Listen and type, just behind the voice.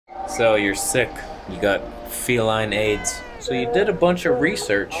So you're sick, you got feline AIDS. So you did a bunch of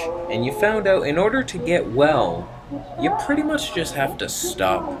research and you found out in order to get well, you pretty much just have to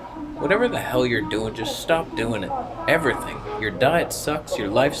stop. Whatever the hell you're doing, just stop doing it. Everything. Your diet sucks, your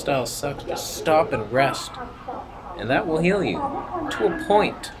lifestyle sucks, just stop and rest. And that will heal you, to a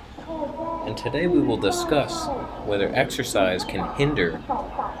point. And today we will discuss whether exercise can hinder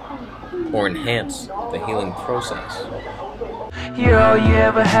or enhance the healing process. You're all you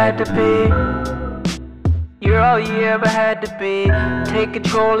ever had to be. You're all you ever had to be. Take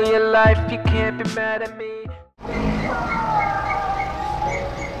control of your life, you can't be mad at me.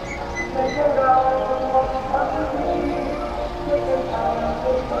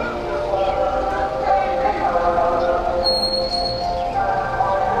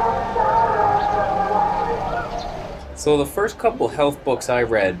 So the first couple health books I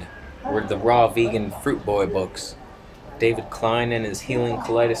read were the raw vegan Fruit Boy books. David Klein and his Healing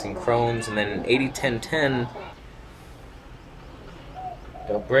Colitis and Crohn's, and then in 80-10-10,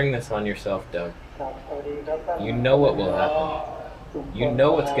 don't bring this on yourself, Doug. You know what will happen. You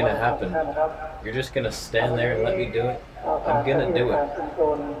know what's gonna happen. You're just gonna stand there and let me do it. I'm gonna do it.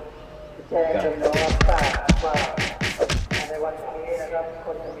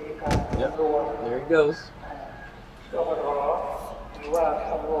 Yep, there he goes.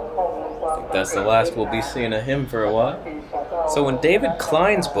 I think that's the last we'll be seeing of him for a while. So in David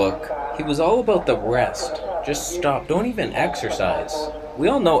Klein's book, he was all about the rest. Just stop. Don't even exercise. We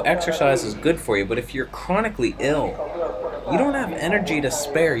all know exercise is good for you, but if you're chronically ill, you don't have energy to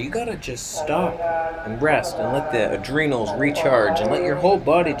spare. You gotta just stop and rest and let the adrenals recharge and let your whole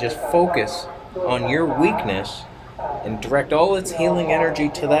body just focus on your weakness and direct all its healing energy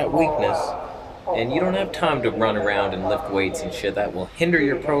to that weakness. And you don't have time to run around and lift weights and shit. That will hinder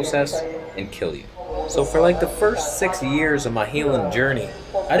your process and kill you. So for like the first 6 years of my healing journey,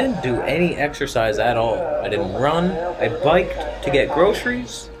 I didn't do any exercise at all. I didn't run. I biked to get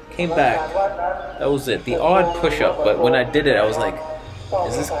groceries, came back. That was it. The odd push-up, but when I did it, I was like,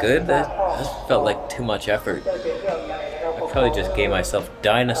 is this good? That felt like too much effort. I probably just gave myself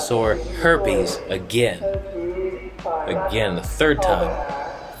dinosaur herpes again. Again, the third time.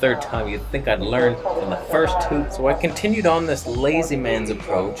 You'd think I'd learned from the first two. So I continued on this lazy man's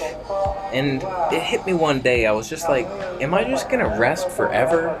approach, and it hit me one day. I was just like, am I just gonna rest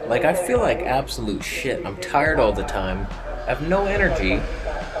forever? Like, I feel like absolute shit. I'm tired all the time. I have no energy.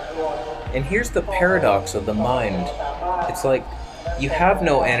 And here's the paradox of the mind. It's like, you have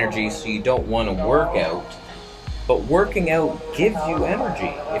no energy, so you don't want to work out, but working out gives you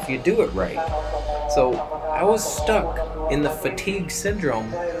energy if you do it right. So I was stuck in the fatigue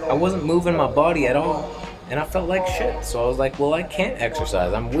syndrome. I wasn't moving my body at all, and I felt like shit. So I was like, well, I can't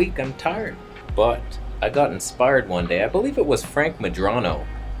exercise. I'm weak, I'm tired. But I got inspired one day. I believe it was Frank Medrano,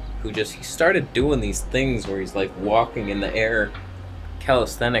 who he started doing these things where he's like walking in the air,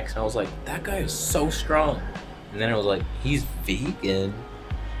 calisthenics, and I was like, that guy is so strong. And then I was like, he's vegan?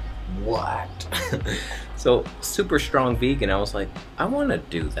 What? So, super strong vegan. I was like, I want to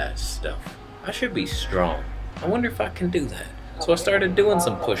do that stuff. I should be strong. I wonder if I can do that. So I started doing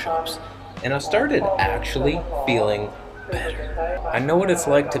some push-ups, and I started actually feeling better. I know what it's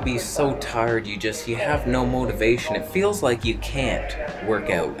like to be so tired you have no motivation. It feels like you can't work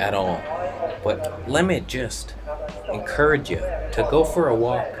out at all. But let me just encourage you to go for a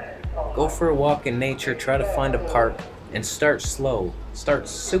walk. Go for a walk in nature, try to find a park, and start slow. Start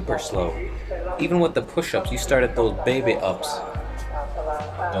super slow. Even with the push-ups, you start at those baby ups.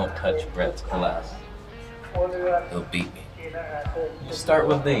 Don't touch Brett's glass. He'll beat me. You start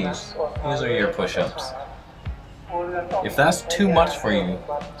with these. These are your push-ups. If that's too much for you,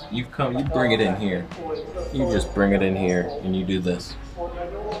 you bring it in here. You just bring it in here and you do this.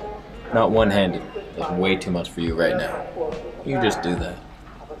 Not one-handed. That's way too much for you right now. You just do that.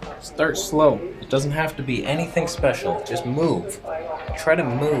 Start slow. It doesn't have to be anything special. Just move. Try to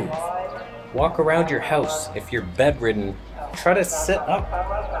move. Walk around your house. If you're bedridden, try to sit up.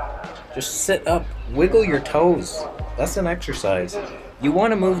 Just sit up. Wiggle your toes. That's an exercise. You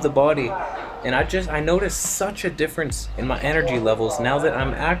want to move the body. And I noticed such a difference in my energy levels now that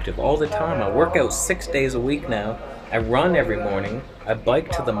I'm active all the time. I work out 6 days a week now. I run every morning. I bike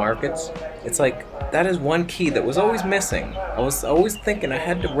to the markets. It's like, that is one key that was always missing. I was always thinking I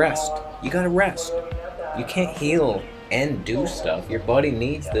had to rest. You gotta rest. You can't heal and do stuff. Your body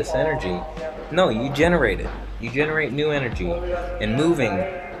needs this energy. No, you generate it. You generate new energy. And moving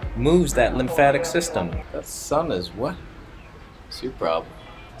moves that lymphatic system. That sun is what? It's your problem.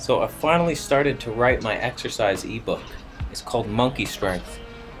 So I finally started to write my exercise ebook. It's called Monkey Strength.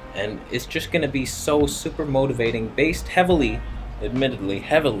 And it's just gonna be so super motivating, based heavily, admittedly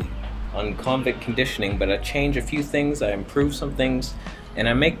heavily, on convict conditioning, but I change a few things, I improve some things, and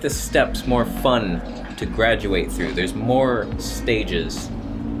I make the steps more fun to graduate through. There's more stages.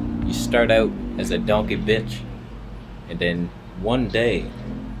 You start out as a donkey bitch, and then one day,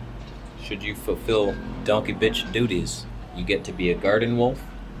 should you fulfill donkey bitch duties, you get to be a garden wolf.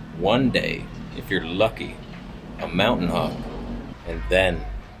 One day, if you're lucky, a mountain hawk, and then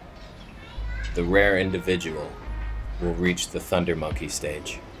the rare individual will reach the thunder monkey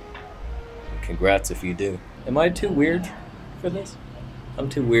stage. And congrats if you do. Am I too weird for this? I'm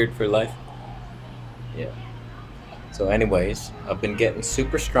too weird for life. Yeah. So anyways, I've been getting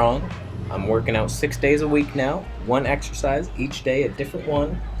super strong. I'm working out 6 days a week now. One exercise each day, a different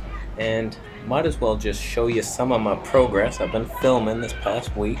one. And might as well just show you some of my progress I've been filming this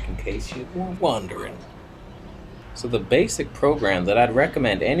past week in case you were wondering. So the basic program that I'd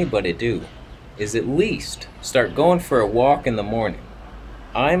recommend anybody do is at least start going for a walk in the morning.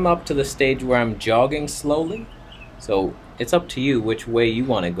 I'm up to the stage where I'm jogging slowly, so it's up to you which way you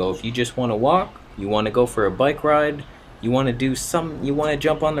want to go. If you just want to walk, you want to go for a bike ride, you want to do you want to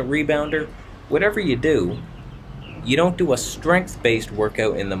jump on the rebounder, whatever you do, you don't do a strength-based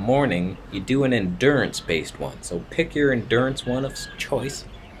workout in the morning, you do an endurance-based one. So pick your endurance one of choice.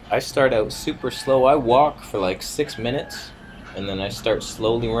 I start out super slow. I walk for like 6 minutes, and then I start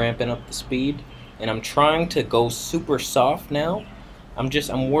slowly ramping up the speed. And I'm trying to go super soft now.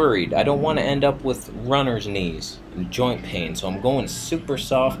 I'm worried. I don't want to end up with runner's knees and joint pain. So I'm going super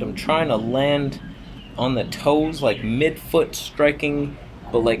soft. I'm trying to land on the toes, like mid-foot striking,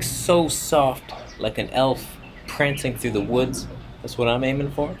 but like so soft, like an elf prancing through the woods. That's what I'm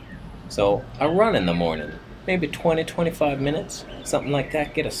aiming for. So I run in the morning, maybe 20-25 minutes, something like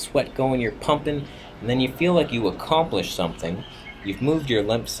that. Get a sweat going, you're pumping, and then you feel like you accomplished something. You've moved your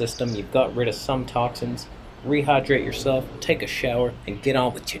lymph system, you've got rid of some toxins, rehydrate yourself, take a shower, and get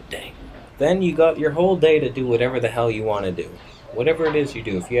on with your day. Then you got your whole day to do whatever the hell you want to do. Whatever it is you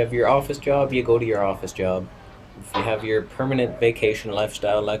do. If you have your office job, you go to your office job. If you have your permanent vacation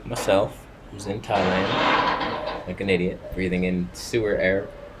lifestyle like myself, who's in Thailand, like an idiot, breathing in sewer air.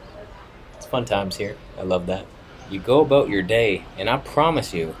 It's fun times here. I love that. You go about your day, and I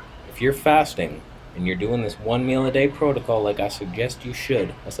promise you, if you're fasting and you're doing this 1 meal a day protocol like I suggest you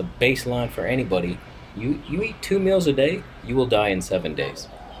should, that's a baseline for anybody. You eat 2 meals a day, you will die in 7 days.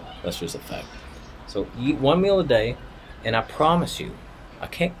 That's just a fact. So eat 1 meal a day, and I promise you, I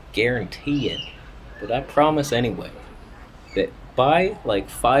can't guarantee it, but I promise anyway, that by like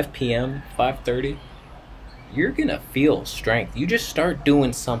 5 p.m., 5:30, you're gonna feel strength. You just start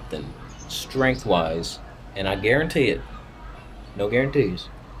doing something strength-wise, and I guarantee it, no guarantees,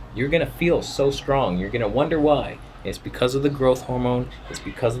 you're gonna feel so strong. You're gonna wonder why. It's because of the growth hormone, it's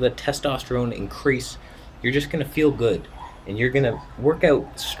because of the testosterone increase. You're just gonna feel good, and you're gonna work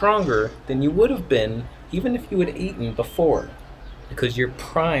out stronger than you would have been even if you had eaten before, because you're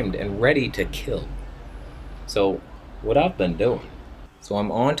primed and ready to kill. So what I've been doing, so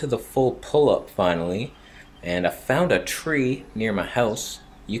I'm on to the full pull-up finally, and I found a tree near my house.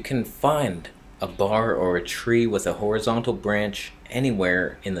 You can find a bar or a tree with a horizontal branch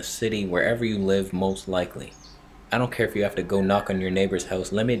anywhere in the city, wherever you live, most likely. I don't care if you have to go knock on your neighbor's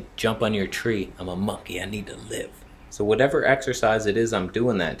house. Let me jump on your tree. I'm a monkey. I need to live. So whatever exercise it is I'm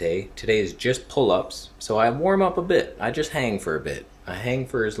doing that day, today is just pull-ups. So I warm up a bit. I just hang for a bit. I hang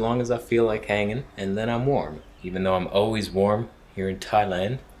for as long as I feel like hanging, and then I'm warm. Even though I'm always warm here in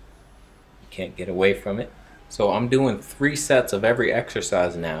Thailand. You can't get away from it. So I'm doing 3 sets of every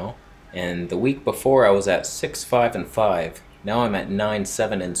exercise now. And the week before I was at 6, 5, and 5. Now I'm at 9,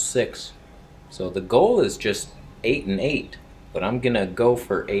 7, and 6. So the goal is just 8 and 8. But I'm gonna go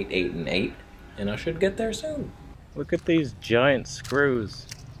for 8, 8, and 8. And I should get there soon. Look at these giant screws.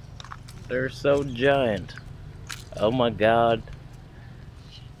 They're so giant. Oh my god.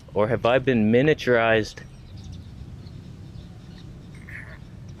 Or have I been miniaturized?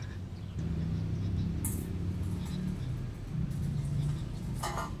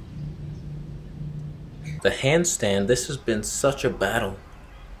 The handstand, this has been such a battle.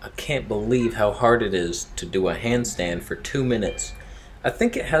 I can't believe how hard it is to do a handstand for 2 minutes. I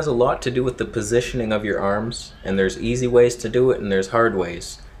think it has a lot to do with the positioning of your arms, and there's easy ways to do it and there's hard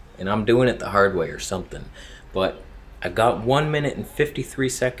ways. And I'm doing it the hard way or something. But I got 1 minute and 53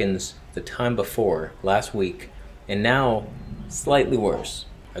 seconds the time before, last week, and now slightly worse.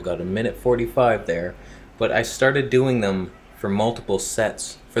 I got 1:45 there, but I started doing them for multiple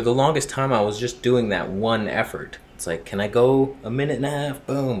sets. For the longest time I was just doing that one effort. It's like, can I go 1.5 minutes,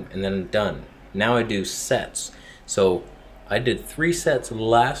 boom, and then I'm done. Now I do sets. So I did 3 sets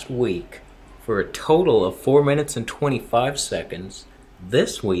last week for a total of 4 minutes and 25 seconds.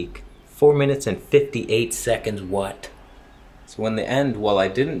 This week, 4 minutes and 58 seconds, what? So in the end, while I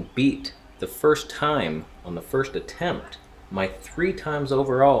didn't beat the first time on the first attempt, my 3 times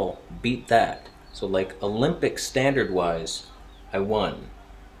overall beat that. So like Olympic standard wise, I won.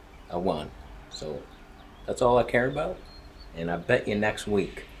 So that's all I care about. And I bet you next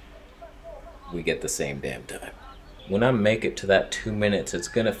week we get the same damn time. When I make it to that 2 minutes, it's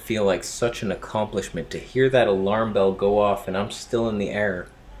gonna feel like such an accomplishment to hear that alarm bell go off and I'm still in the air.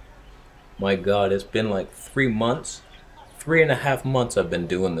 My God, it's been like 3 months. 3.5 months I've been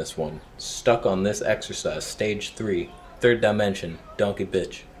doing this one. Stuck on this exercise, stage 3, 3rd dimension, donkey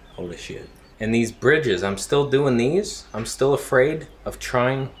bitch. Holy shit. And these bridges, I'm still doing these. I'm still afraid of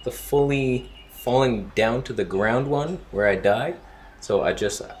trying the fully falling down to the ground one where I die. So I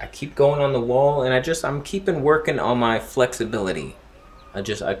keep going on the wall and I'm keeping working on my flexibility. I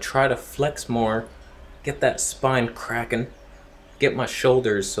try to flex more, get that spine cracking, get my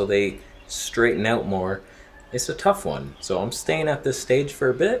shoulders so they straighten out more. It's a tough one. So I'm staying at this stage for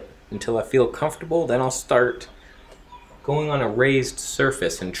a bit until I feel comfortable. Then I'll start going on a raised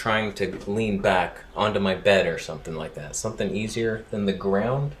surface and trying to lean back onto my bed or something like that. Something easier than the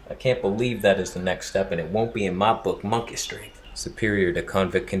ground. I can't believe that is the next step, and it won't be in my book, Monkey Strength. Superior to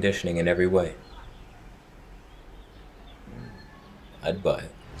convict conditioning in every way. I'd buy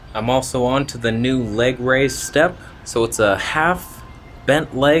it. I'm also on to the new leg raise step. So it's a half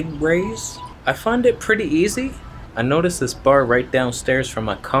bent leg raise. I find it pretty easy. I noticed this bar right downstairs from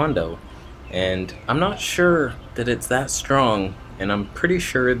my condo, and I'm not sure that it's that strong, and I'm pretty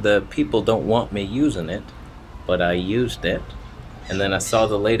sure the people don't want me using it, but I used it, and then I saw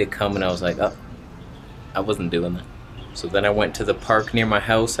the lady come and I was like, oh, I wasn't doing that. So then I went to the park near my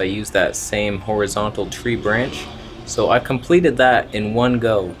house. I used that same horizontal tree branch, so I completed that in one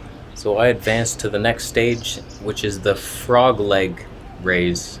go. So I advanced to the next stage, which is the frog leg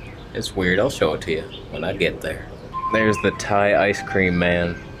raise. It's weird, I'll show it to you when I get there. There's the Thai ice cream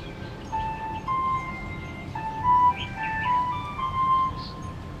man.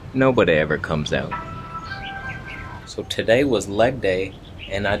 Nobody ever comes out. So today was leg day,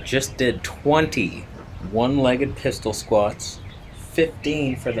 and I just did 20 one-legged pistol squats,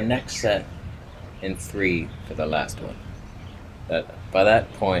 15 for the next set, and 3 for the last one. By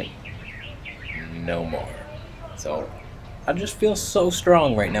that point, no more. So I just feel so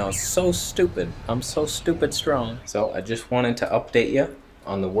strong right now. It's so stupid. I'm so stupid strong. So I just wanted to update you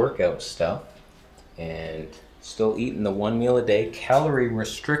on the workout stuff, and still eating the 1 meal a day, calorie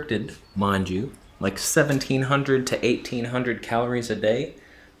restricted, mind you, like 1,700 to 1,800 calories a day.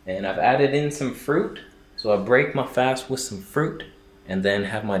 And I've added in some fruit, so I break my fast with some fruit and then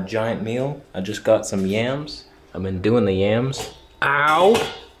have my giant meal. I just got some yams. I've been doing the yams.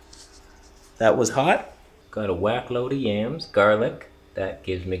 Ow! That was hot. Got a whack load of yams, garlic, that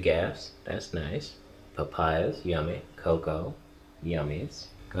gives me gas, that's nice. Papayas, yummy. Cocoa, yummies.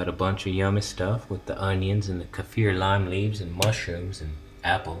 Got a bunch of yummy stuff with the onions and the kaffir lime leaves and mushrooms and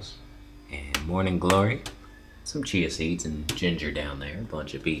apples. And morning glory. Some chia seeds and ginger down there. A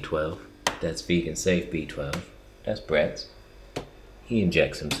bunch of B12. That's vegan safe B12. That's Brett's. He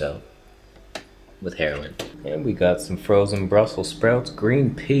injects himself with heroin. And we got some frozen Brussels sprouts,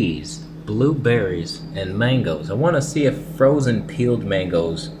 green peas, blueberries, and mangoes. I want to see if frozen peeled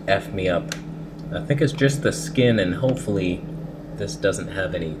mangoes F me up. I think it's just the skin, and hopefully this doesn't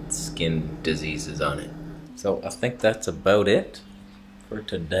have any skin diseases on it. So I think that's about it for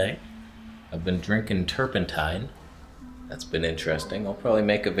today. I've been drinking turpentine. That's been interesting. I'll probably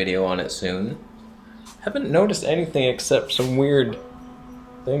make a video on it soon. Haven't noticed anything except some weird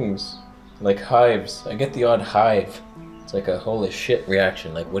things, like hives. I get the odd hive. It's like a holy shit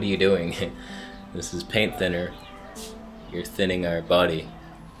reaction, like what are you doing? This is paint thinner. You're thinning our body.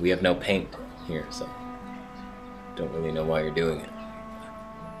 We have no paint here, so don't really know why you're doing it.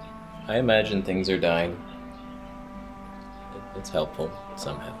 I imagine things are dying. It's helpful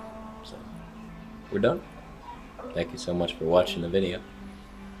somehow. So we're done. Thank you so much for watching the video.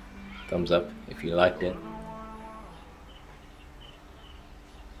 Thumbs up if you liked it.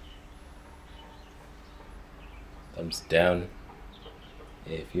 Thumbs down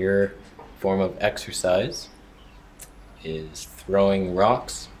if your form of exercise is throwing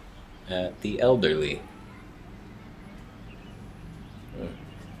rocks at the elderly.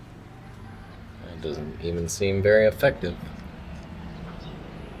 That doesn't even seem very effective,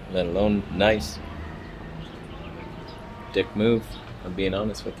 let alone nice. Dick move, I'm being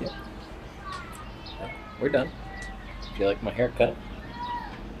honest with you. We're done. If you like my haircut,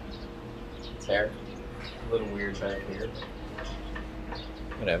 it's hair. A little weird back here.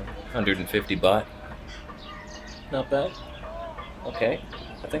 Whatever. 150 baht. Not bad. Okay.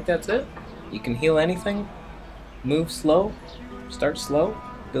 I think that's it. You can heal anything. Move slow. Start slow.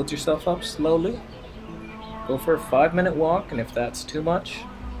 Build yourself up slowly. Go for a 5-minute walk, and if that's too much,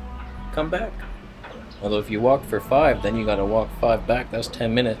 come back. Although if you walk for 5, then you gotta walk 5 back. That's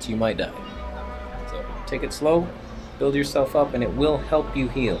 10 minutes, you might die. So take it slow, build yourself up, and it will help you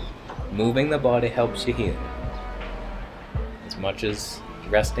heal. Moving the body helps you heal. As much as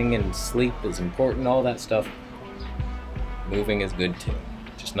resting and sleep is important, all that stuff, moving is good too.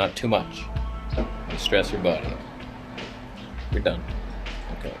 Just not too much. You stress your body. We're done.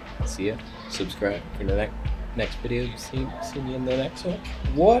 Okay, see ya. Subscribe for the next video. See you in the next one.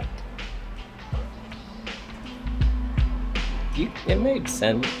 What? It made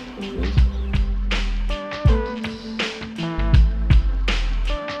sense.